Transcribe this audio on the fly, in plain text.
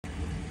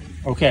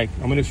Okay,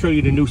 I'm going to show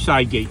you the new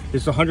side gate.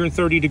 This is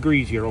 130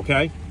 degrees here,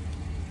 okay?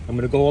 I'm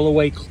going to go all the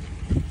way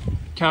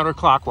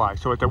counterclockwise.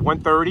 So at the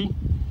 130,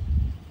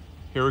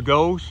 here it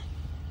goes,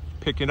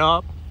 picking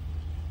up,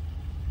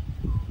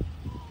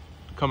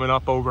 coming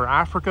up over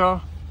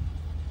Africa,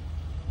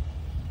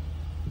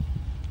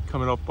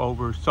 coming up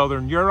over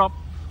Southern Europe,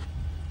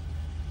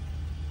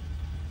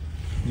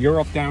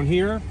 Europe down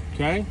here,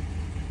 okay?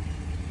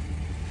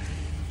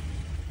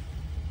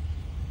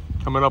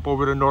 Coming up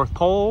over the North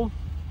Pole.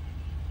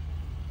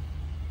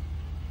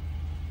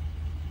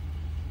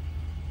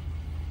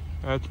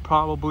 That's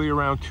probably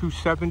around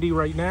 270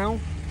 right now.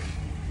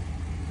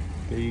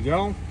 There you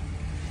go.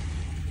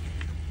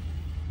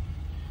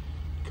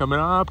 Coming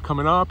up,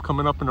 coming up,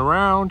 coming up and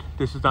around.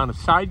 This is on a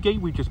side gate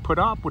we just put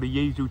up with a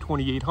Yaesu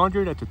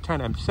 2800. That's a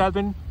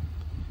 10M7.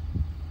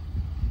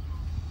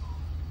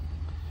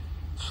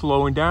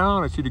 Slowing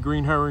down. I see the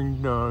Green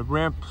Heron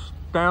ramps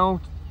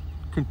down,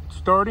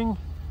 starting.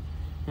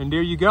 And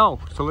there you go.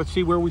 So let's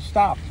see where we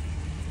stopped.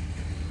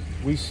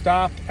 We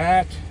stopped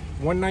at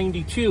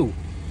 192.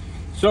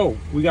 So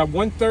we got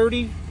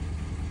 130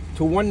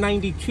 to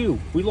 192.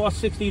 We lost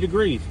 60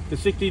 degrees. The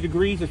 60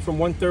 degrees is from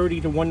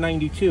 130 to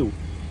 192.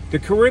 The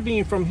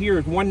Caribbean from here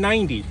is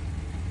 190.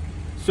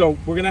 So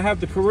we're gonna have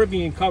the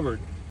Caribbean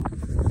covered.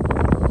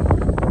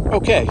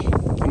 Okay,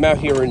 I'm out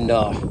here in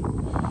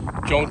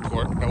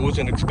Jonesport. I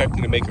wasn't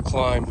expecting to make a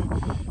climb,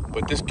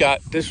 but this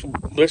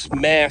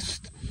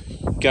mast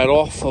got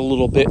off a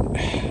little bit.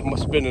 It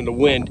must have been in the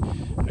wind.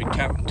 I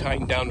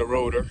tightened down the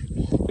rotor.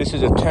 This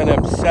is a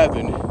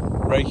 10M7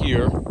 right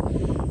here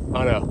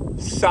on a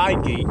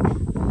side gate,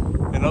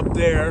 and up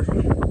there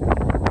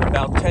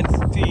about 10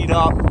 feet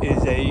up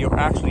is or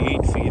actually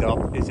 8 feet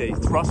up is a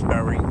thrust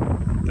bearing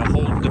to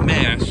hold the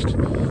mast.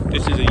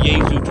 This is a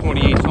Yaesu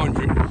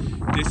 2800.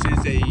 This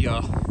is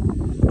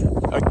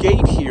a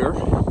gate here,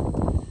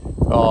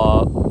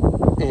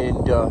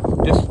 and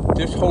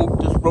this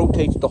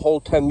rotates the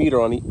whole 10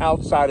 meter on the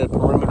outside of the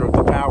perimeter of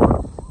the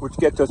tower, which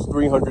gets us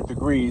 300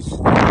 degrees.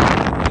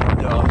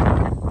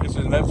 And, this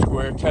is an M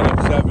square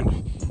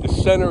 10M7. The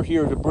center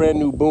here is a brand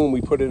new boom we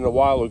put in a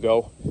while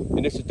ago,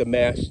 and this is the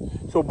mast.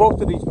 So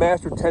both of these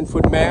masts are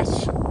 10-foot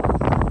masts,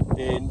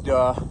 and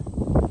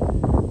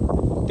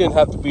didn't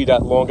have to be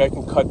that long. I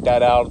can cut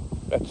that out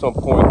at some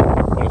point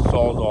when it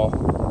saws off.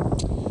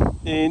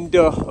 And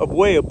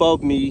way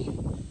above me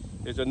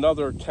is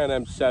another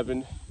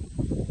 10M7.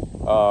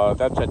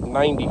 That's at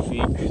 90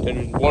 feet. Then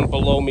there's one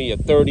below me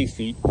at 30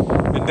 feet.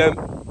 And then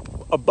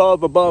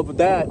above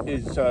that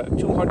is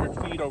 200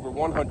 feet over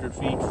 100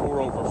 feet,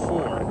 4 over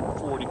 4,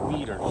 40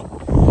 meters.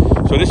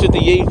 So this is the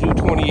Yaesu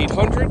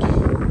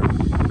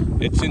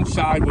 2800. It's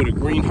inside with a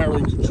Green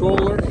Heron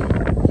controller.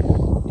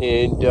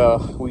 And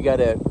we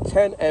got a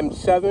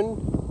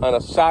 10M7 on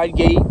a side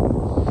gate,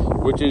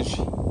 which is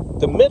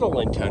the middle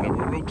antenna.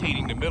 We're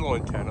rotating the middle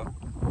antenna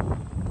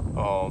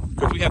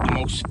because we have the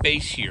most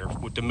space here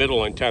with the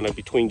middle antenna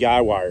between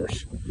guy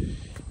wires.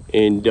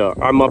 And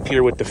I'm up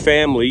here with the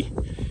family.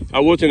 I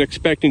wasn't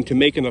expecting to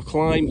make a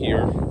climb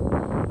here,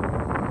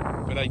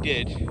 but I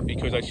did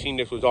because I seen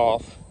this was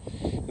off.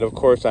 And of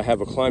course I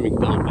have a climbing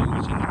belt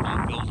buoys in the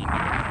boat building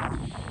there.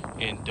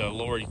 And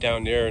Lori's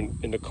down there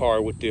in the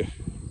car with the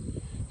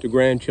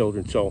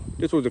grandchildren. So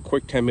this was a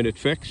quick 10-minute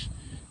fix.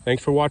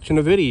 Thanks for watching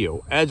the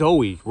video. As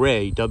always,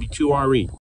 Ray, W2RE.